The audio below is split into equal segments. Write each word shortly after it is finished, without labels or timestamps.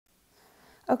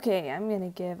Okay, I'm going to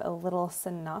give a little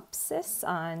synopsis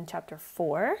on chapter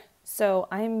 4. So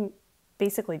I'm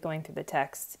basically going through the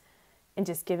text and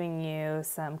just giving you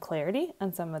some clarity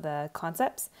on some of the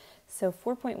concepts. So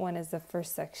 4.1 is the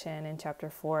first section in chapter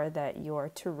 4 that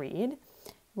you're to read.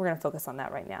 We're going to focus on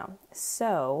that right now.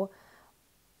 So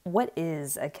what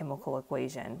is a chemical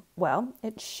equation? Well,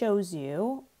 it shows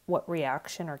you what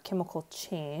reaction or chemical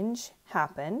change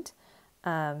happened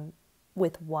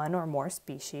with one or more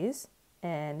species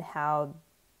and how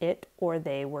it or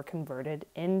they were converted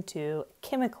into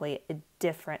chemically a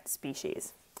different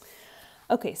species.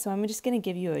 Okay, so I'm just going to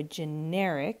give you a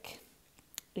generic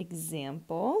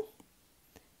example.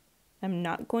 I'm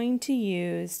not going to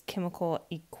use chemical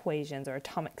equations or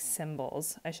atomic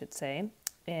symbols, I should say,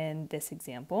 in this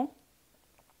example.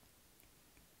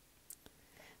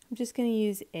 I'm just going to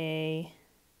use A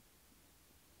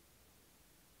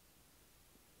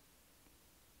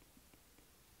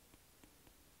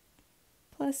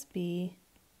plus B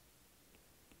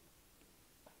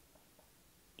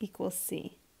equals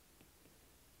C,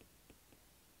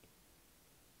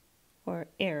 or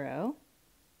arrow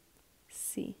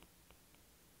C.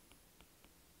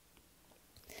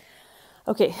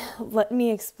 Okay, let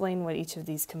me explain what each of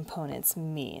these components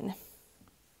mean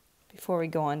before we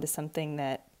go on to something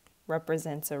that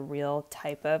represents a real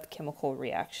type of chemical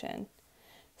reaction.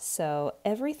 So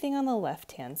everything on the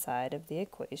left-hand side of the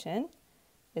equation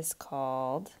is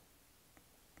called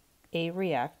a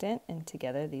reactant, and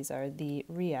together these are the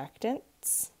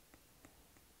reactants.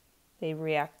 They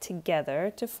react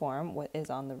together to form what is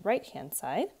on the right-hand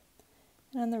side.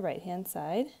 And on the right-hand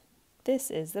side, this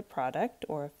is the product,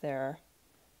 or if there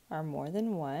are more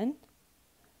than one,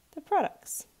 the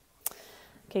products.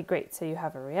 Okay, great. So you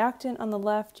have a reactant on the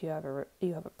left, you have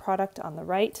a product on the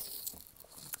right.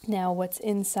 Now what's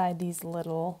inside these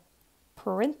little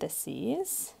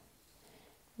parentheses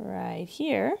right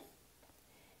here,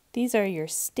 these are your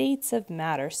states of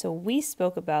matter. So we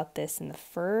spoke about this in the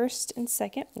first and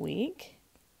second week.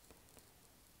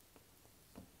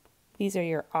 These are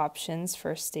your options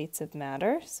for states of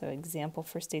matter. So example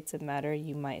for states of matter,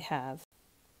 you might have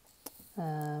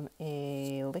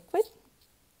a liquid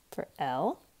for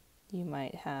L. You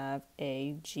might have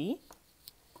a G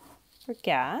for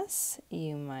gas.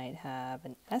 You might have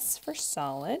an S for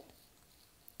solid.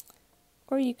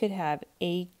 Or you could have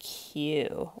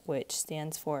AQ, which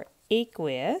stands for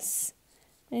aqueous.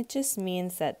 And it just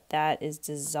means that that is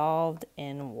dissolved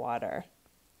in water,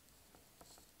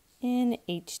 in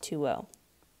H2O.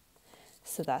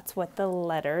 So that's what the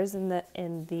letters in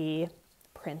the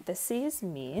parentheses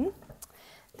mean.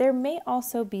 There may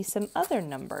also be some other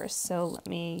numbers, so let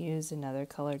me use another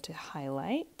color to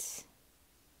highlight.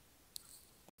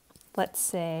 Let's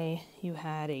say you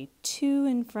had a 2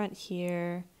 in front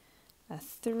here, a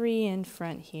 3 in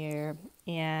front here,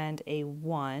 and a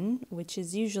 1, which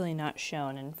is usually not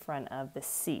shown in front of the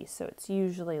C, so it's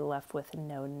usually left with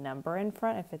no number in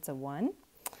front if it's a 1.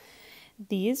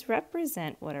 These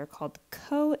represent what are called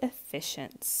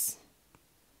coefficients,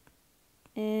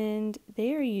 and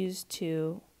they are used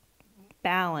to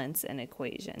balance an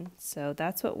equation. So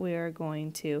that's what we are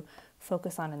going to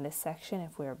focus on in this section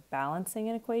if we are balancing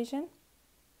an equation.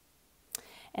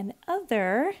 And the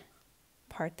other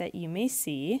part that you may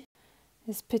see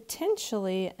is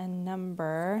potentially a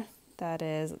number that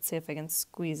is, let's see if I can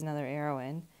squeeze another arrow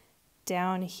in,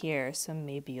 down here. So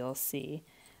maybe you'll see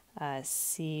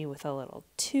C with a little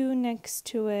 2 next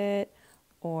to it,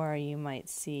 or you might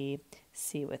see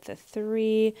C with a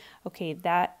 3. Okay,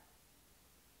 that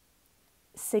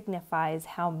signifies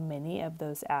how many of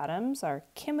those atoms are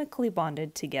chemically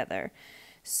bonded together.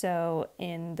 So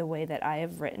in the way that I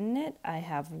have written it, I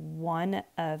have one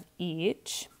of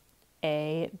each,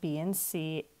 A, B, and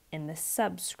C in the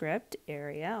subscript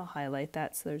area. I'll highlight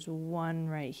that. So there's one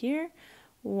right here,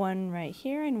 one right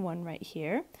here, and one right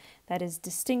here. That is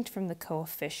distinct from the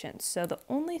coefficients. So the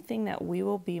only thing that we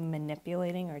will be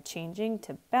manipulating or changing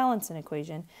to balance an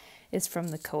equation is from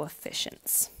the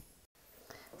coefficients.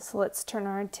 So let's turn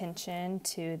our attention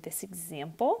to this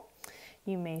example.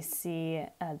 You may see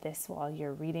this while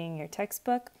you're reading your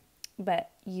textbook, but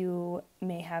you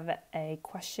may have a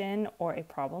question or a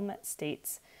problem that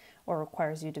states or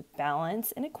requires you to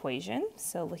balance an equation.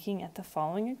 So looking at the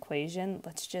following equation,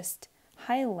 let's just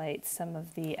highlight some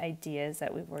of the ideas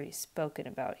that we've already spoken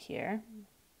about here.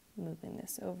 Moving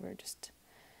this over just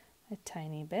a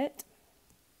tiny bit.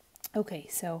 Okay,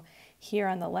 so here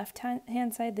on the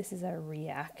left-hand side, this is a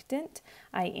reactant.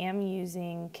 I am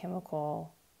using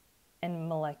chemical and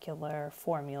molecular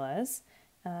formulas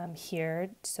here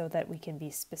so that we can be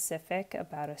specific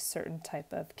about a certain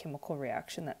type of chemical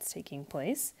reaction that's taking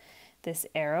place. This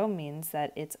arrow means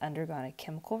that it's undergone a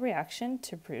chemical reaction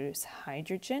to produce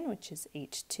hydrogen, which is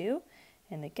H2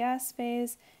 in the gas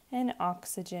phase, and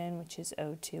oxygen, which is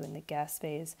O2 in the gas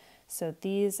phase. So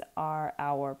these are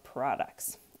our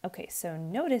products. Okay, so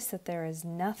notice that there is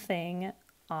nothing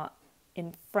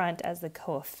in front as the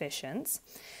coefficients.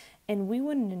 And we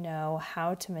want to know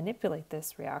how to manipulate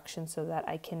this reaction so that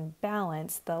I can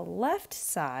balance the left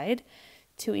side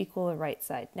to equal the right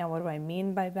side. Now, what do I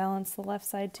mean by balance the left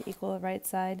side to equal the right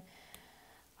side?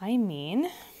 I mean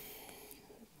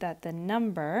that the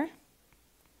number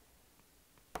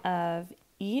of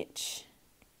each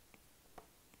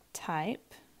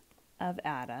type of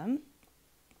atom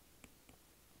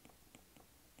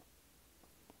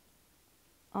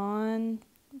on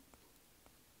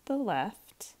the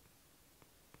left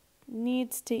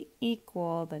needs to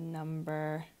equal the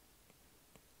number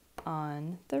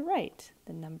on the right,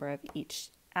 the number of each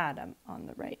atom on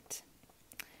the right.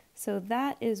 So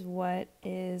that is what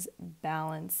is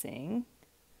balancing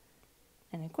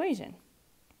an equation.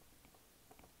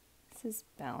 This is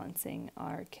balancing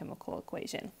our chemical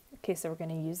equation. Okay, so we're going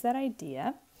to use that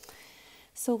idea.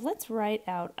 So let's write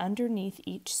out underneath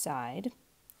each side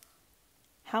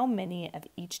how many of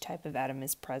each type of atom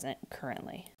is present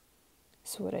currently.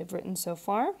 So what I've written so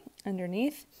far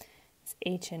underneath is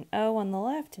H and O on the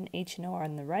left and H and O are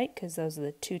on the right, because those are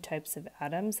the two types of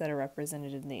atoms that are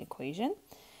represented in the equation.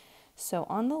 So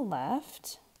on the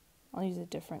left, I'll use a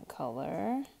different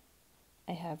color.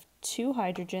 I have 2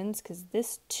 hydrogens because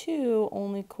this 2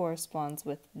 only corresponds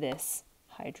with this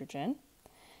hydrogen.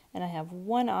 And I have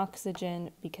 1 oxygen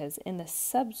because in the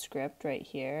subscript right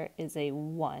here is a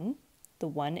 1. The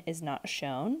 1 is not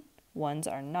shown.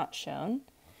 1s are not shown.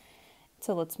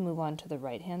 So let's move on to the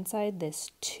right-hand side. This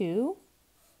 2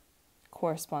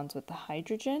 corresponds with the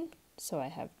hydrogen. So I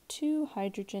have 2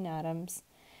 hydrogen atoms.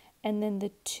 And then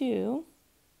the 2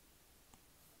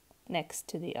 next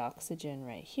to the oxygen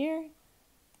right here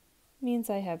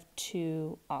means I have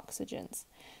 2 oxygens.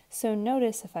 So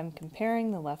notice if I'm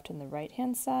comparing the left and the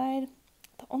right-hand side,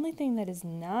 the only thing that is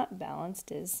not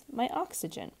balanced is my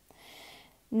oxygen.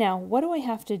 Now, what do I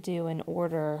have to do in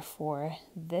order for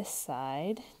this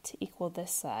side to equal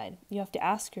this side? You have to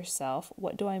ask yourself,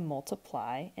 what do I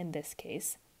multiply, in this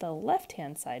case, the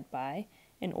left-hand side by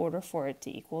in order for it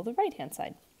to equal the right-hand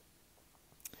side?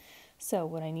 So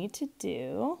what I need to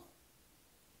do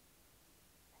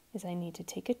is I need to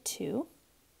take a 2,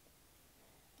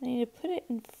 I need to put it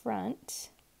in front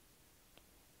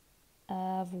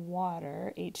of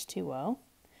water, H2O,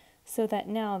 so that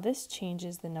now this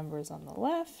changes the numbers on the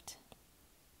left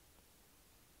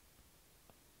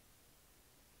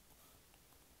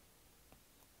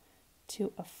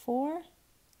to a 4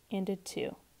 and a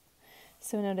 2.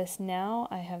 So notice now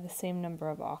I have the same number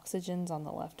of oxygens on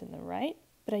the left and the right,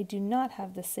 but I do not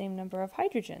have the same number of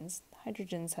hydrogens.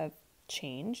 Hydrogens have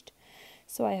changed.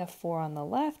 So I have 4 on the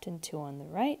left and 2 on the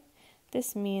right.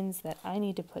 This means that I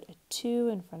need to put a 2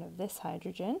 in front of this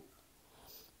hydrogen.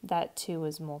 That 2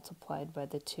 is multiplied by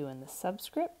the 2 in the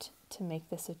subscript to make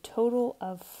this a total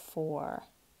of 4.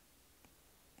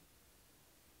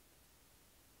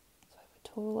 So I have a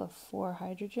total of 4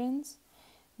 hydrogens.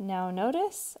 Now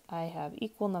notice I have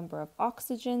equal number of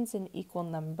oxygens and equal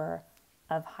number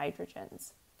of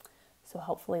hydrogens. So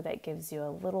hopefully that gives you a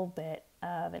little bit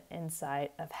of an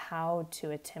insight of how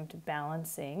to attempt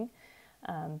balancing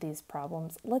these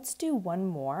problems. Let's do one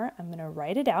more. I'm going to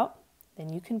write it out,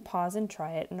 then you can pause and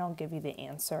try it, and I'll give you the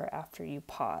answer after you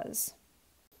pause.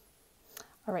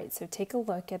 All right, so take a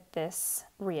look at this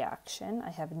reaction.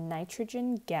 I have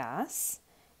nitrogen gas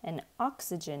and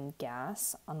oxygen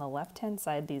gas on the left-hand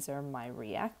side. These are my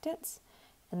reactants.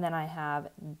 And then I have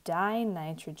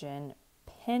dinitrogen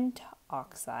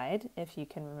pentoxide, if you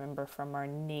can remember from our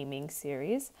naming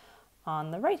series,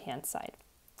 on the right-hand side.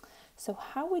 So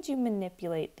how would you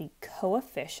manipulate the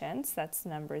coefficients, that's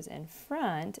numbers in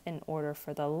front, in order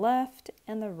for the left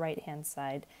and the right-hand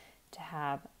side to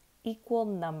have equal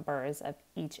numbers of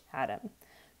each atom?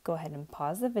 Go ahead and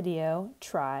pause the video,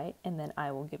 try, and then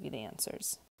I will give you the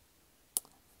answers.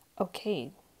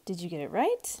 Okay, did you get it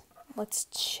right? Let's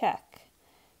check.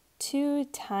 2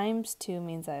 times 2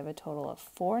 means I have a total of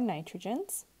 4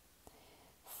 nitrogens.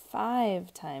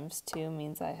 5 times 2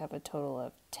 means I have a total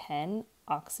of 10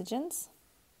 oxygens.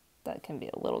 That can be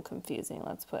a little confusing.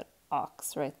 Let's put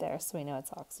ox right there so we know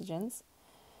it's oxygens.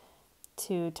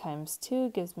 2 times 2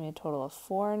 gives me a total of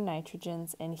 4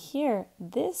 nitrogens. And here,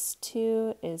 this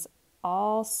 2 is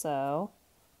also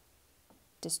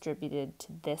distributed to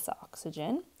this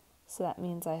oxygen. So that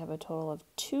means I have a total of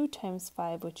 2 times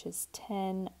 5, which is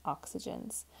 10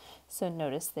 oxygens. So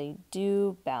notice they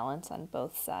do balance on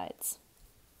both sides.